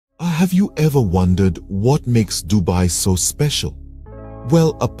Have you ever wondered what makes Dubai so special?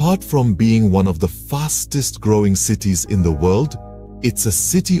 Well, apart from being one of the fastest growing cities in the world, it's a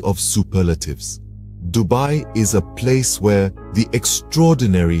city of superlatives. Dubai is a place where the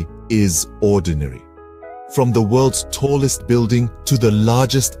extraordinary is ordinary. From the world's tallest building to the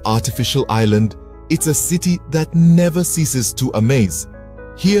largest artificial island, it's a city that never ceases to amaze.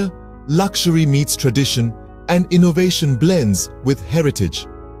 Here, luxury meets tradition and innovation blends with heritage.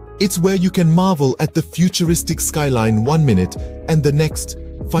 It's where you can marvel at the futuristic skyline one minute and the next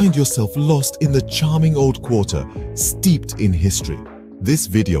find yourself lost in the charming old quarter steeped in history. This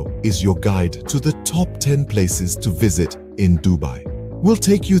video is your guide to the top 10 places to visit in Dubai. We'll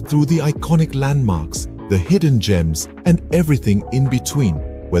take you through the iconic landmarks, the hidden gems, and everything in between.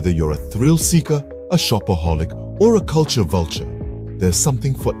 Whether you're a thrill seeker, a shopaholic, or a culture vulture, there's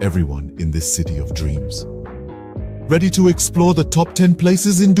something for everyone in this city of dreams. Ready to explore the top 10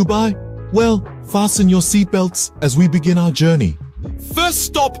 places in Dubai? Well, fasten your seatbelts as we begin our journey. First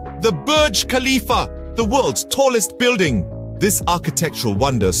stop, the Burj Khalifa, the world's tallest building. This architectural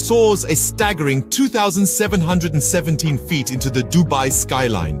wonder soars a staggering 2,717 feet into the Dubai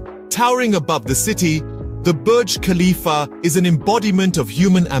skyline. Towering above the city, the Burj Khalifa is an embodiment of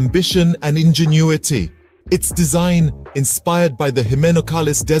human ambition and ingenuity. Its design, inspired by the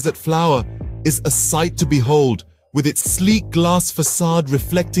Himenocalis desert flower, is a sight to behold, with its sleek glass facade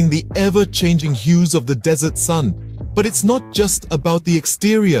reflecting the ever-changing hues of the desert sun. But it's not just about the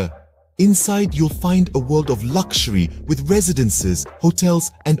exterior. Inside, you'll find a world of luxury with residences,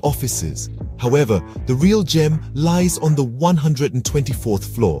 hotels, and offices. However, the real gem lies on the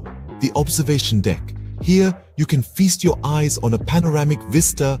 124th floor, the observation deck. Here, you can feast your eyes on a panoramic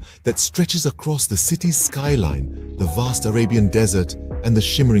vista that stretches across the city's skyline, the vast Arabian desert, and the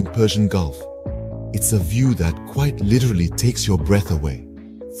shimmering Persian Gulf. It's a view that quite literally takes your breath away.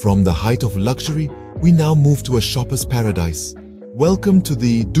 From the height of luxury, we now move to a shopper's paradise. Welcome to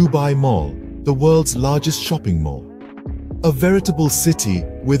the Dubai Mall, the world's largest shopping mall. A veritable city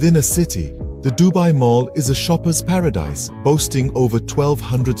within a city, the Dubai Mall is a shopper's paradise, boasting over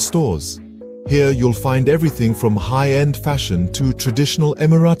 1,200 stores. Here you'll find everything from high-end fashion to traditional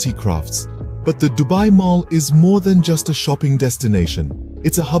Emirati crafts. But the Dubai Mall is more than just a shopping destination.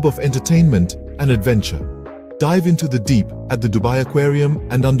 It's a hub of entertainment and adventure. Dive into the deep at the Dubai Aquarium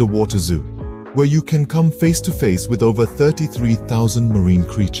and Underwater Zoo, where you can come face to face with over 33,000 marine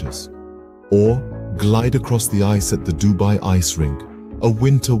creatures. Or glide across the ice at the Dubai Ice Rink, a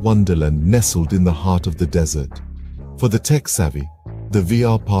winter wonderland nestled in the heart of the desert. For the tech-savvy, the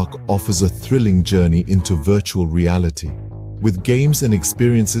VR park offers a thrilling journey into virtual reality. With games and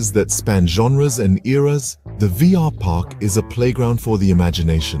experiences that span genres and eras, the VR park is a playground for the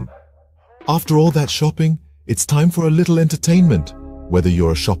imagination. After all that shopping, it's time for a little entertainment. Whether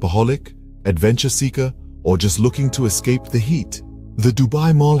you're a shopaholic, adventure seeker, or just looking to escape the heat, the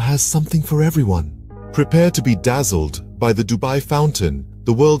Dubai Mall has something for everyone. Prepare to be dazzled by the Dubai Fountain,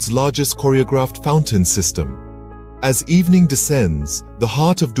 the world's largest choreographed fountain system. As evening descends, the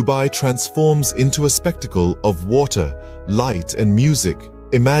heart of Dubai transforms into a spectacle of water, light, and music.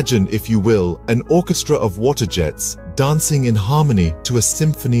 Imagine, if you will, an orchestra of water jets dancing in harmony to a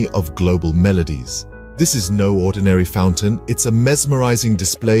symphony of global melodies. This is no ordinary fountain, it's a mesmerizing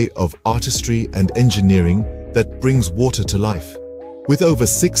display of artistry and engineering that brings water to life. With over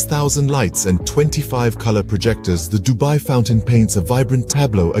 6,000 lights and 25 color projectors, the Dubai Fountain paints a vibrant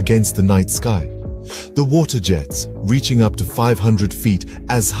tableau against the night sky. The water jets, reaching up to 500 feet,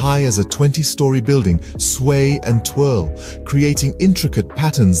 as high as a 20-story building, sway and twirl, creating intricate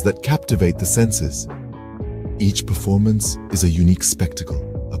patterns that captivate the senses. Each performance is a unique spectacle,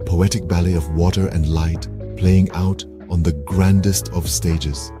 a poetic ballet of water and light playing out on the grandest of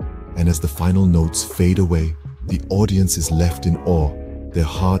stages. And as the final notes fade away, the audience is left in awe, their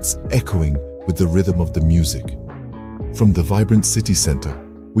hearts echoing with the rhythm of the music. From the vibrant city center,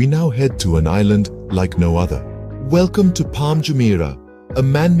 we now head to an island like no other. Welcome to Palm Jumeirah, a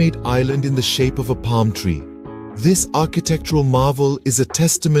man-made island in the shape of a palm tree. This architectural marvel is a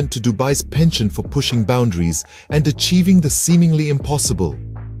testament to Dubai's penchant for pushing boundaries and achieving the seemingly impossible.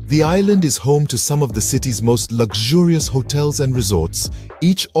 The island is home to some of the city's most luxurious hotels and resorts,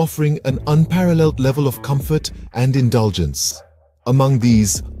 each offering an unparalleled level of comfort and indulgence. Among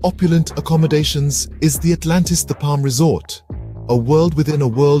these opulent accommodations is the Atlantis The Palm Resort, a world within a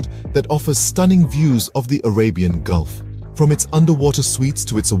world that offers stunning views of the Arabian Gulf. From its underwater suites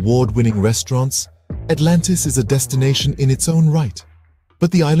to its award-winning restaurants, Atlantis is a destination in its own right.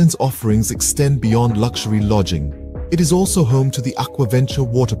 But the island's offerings extend beyond luxury lodging. It is also home to the Aquaventure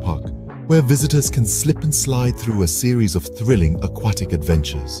water park, where visitors can slip and slide through a series of thrilling aquatic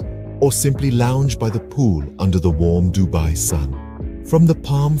adventures. or simply lounge by the pool under the warm Dubai sun. From the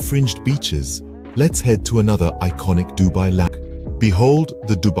palm-fringed beaches, let's head to another iconic Dubai landmark. Behold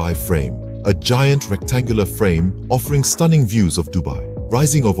the Dubai Frame, a giant rectangular frame offering stunning views of Dubai.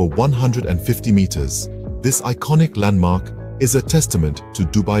 Rising over 150 meters, this iconic landmark is a testament to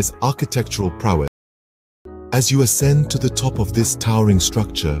Dubai's architectural prowess. As you ascend to the top of this towering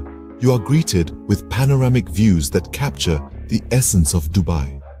structure, you are greeted with panoramic views that capture the essence of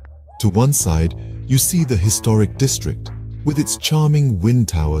Dubai. To one side, you see the historic district, with its charming wind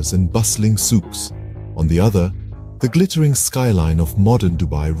towers and bustling souks. On the other, the glittering skyline of modern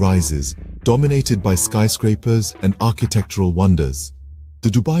Dubai rises, dominated by skyscrapers and architectural wonders. The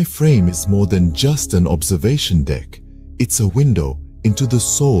Dubai Frame is more than just an observation deck. It's a window into the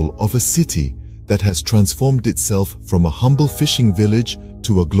soul of a city that has transformed itself from a humble fishing village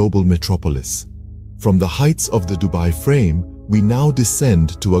to a global metropolis. From the heights of the Dubai Frame, we now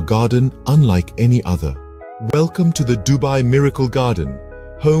descend to a garden unlike any other. Welcome to the Dubai Miracle Garden,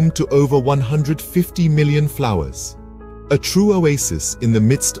 home to over 150 million flowers. A true oasis in the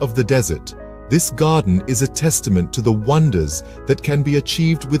midst of the desert, this garden is a testament to the wonders that can be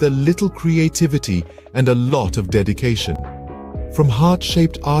achieved with a little creativity and a lot of dedication. From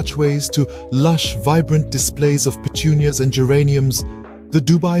heart-shaped archways to lush, vibrant displays of petunias and geraniums, the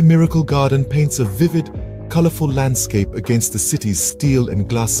Dubai Miracle Garden paints a vivid, colorful landscape against the city's steel and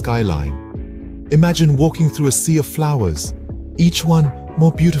glass skyline. Imagine walking through a sea of flowers, each one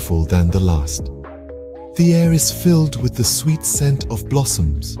more beautiful than the last. The air is filled with the sweet scent of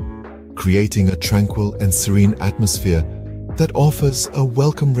blossoms, creating a tranquil and serene atmosphere that offers a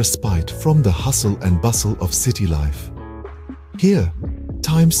welcome respite from the hustle and bustle of city life. Here,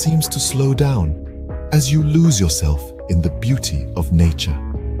 time seems to slow down as you lose yourself in the beauty of nature.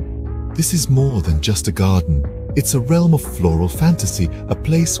 This is more than just a garden. It's a realm of floral fantasy, a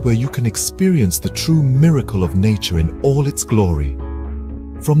place where you can experience the true miracle of nature in all its glory.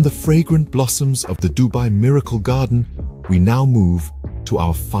 From the fragrant blossoms of the Dubai Miracle Garden, we now move to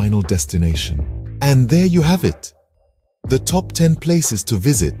our final destination. And there you have it, the top 10 places to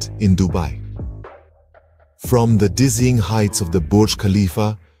visit in Dubai. From the dizzying heights of the Burj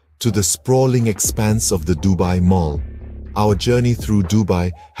Khalifa to the sprawling expanse of the Dubai Mall, our journey through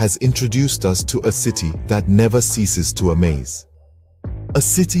Dubai has introduced us to a city that never ceases to amaze. A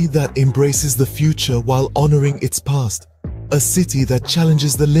city that embraces the future while honoring its past. A city that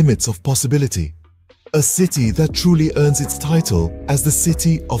challenges the limits of possibility. A city that truly earns its title as the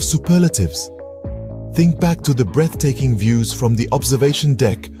city of superlatives. Think back to the breathtaking views from the observation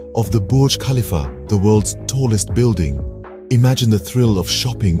deck of the Burj Khalifa, the world's tallest building. Imagine the thrill of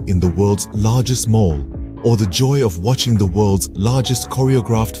shopping in the world's largest mall, or the joy of watching the world's largest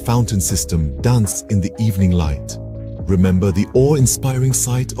choreographed fountain system dance in the evening light. Remember the awe-inspiring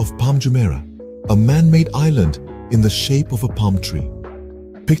sight of Palm Jumeirah, a man-made island in the shape of a palm tree.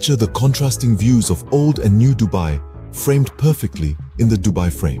 Picture the contrasting views of old and new Dubai, framed perfectly in the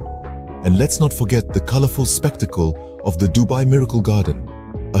Dubai Frame. And let's not forget the colorful spectacle of the Dubai Miracle Garden,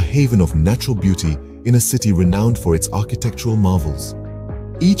 a haven of natural beauty in a city renowned for its architectural marvels.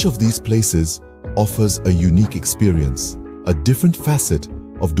 Each of these places offers a unique experience, a different facet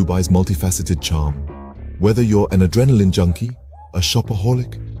of Dubai's multifaceted charm. Whether you're an adrenaline junkie, a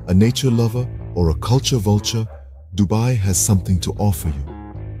shopaholic, a nature lover, or a culture vulture, Dubai has something to offer you.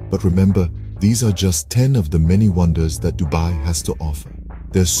 But remember, these are just 10 of the many wonders that Dubai has to offer.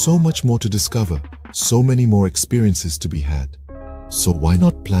 There's so much more to discover, so many more experiences to be had. So why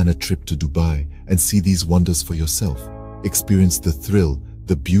not plan a trip to Dubai and see these wonders for yourself? Experience the thrill,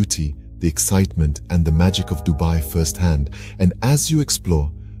 the beauty, the excitement, and the magic of Dubai firsthand. And as you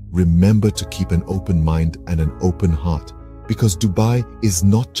explore, remember to keep an open mind and an open heart. Because Dubai is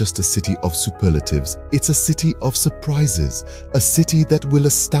not just a city of superlatives, it's a city of surprises, a city that will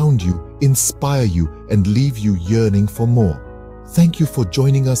astound you, inspire you, and leave you yearning for more. Thank you for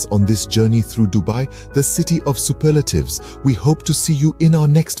joining us on this journey through Dubai, the city of superlatives. We hope to see you in our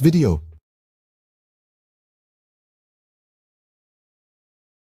next video.